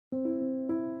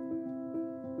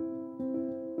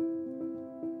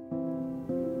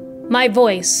My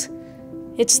voice.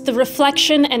 It's the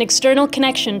reflection and external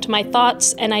connection to my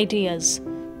thoughts and ideas.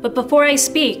 But before I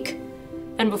speak,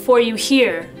 and before you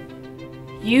hear,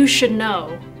 you should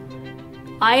know,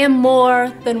 I am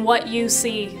more than what you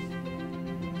see.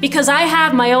 Because I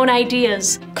have my own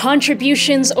ideas,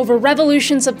 contributions over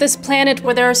revolutions of this planet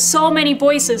where there are so many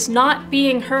voices not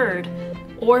being heard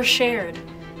or shared.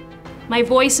 My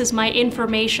voice is my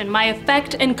information, my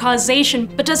effect and causation,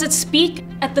 but does it speak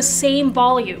at the same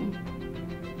volume?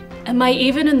 Am I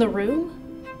even in the room?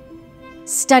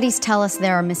 Studies tell us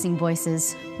there are missing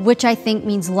voices, which I think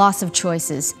means loss of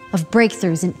choices, of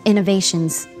breakthroughs and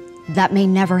innovations that may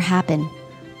never happen.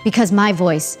 Because my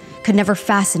voice could never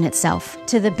fasten itself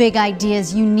to the big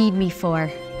ideas you need me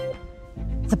for.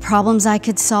 The problems I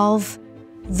could solve,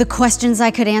 the questions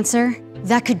I could answer,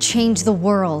 that could change the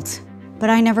world. But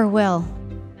I never will,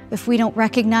 if we don't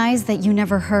recognize that you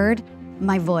never heard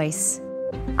my voice.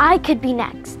 I could be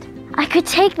next. I could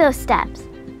take those steps.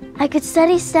 I could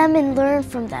study STEM and learn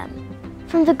from them.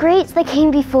 From the greats that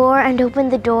came before and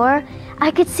opened the door, I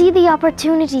could see the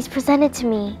opportunities presented to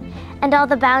me and all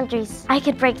the boundaries I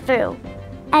could break through.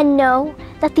 And know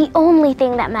that the only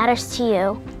thing that matters to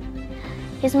you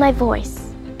is my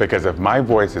voice. Because if my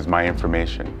voice is my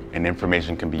information, and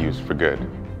information can be used for good,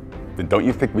 then don't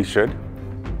you think we should?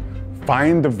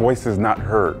 Find the voices not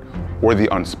heard or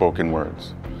the unspoken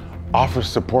words. Offer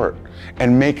support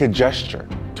and make a gesture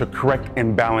to correct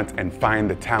imbalance and find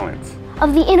the talents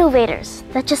of the innovators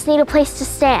that just need a place to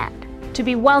stand. To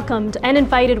be welcomed and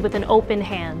invited with an open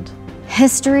hand.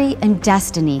 History and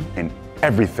destiny. And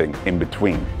everything in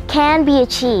between. Can be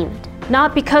achieved.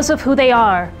 Not because of who they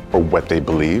are. Or what they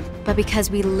believe. But because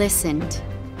we listened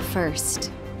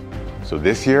first. So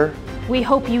this year, we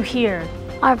hope you hear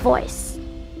our voice.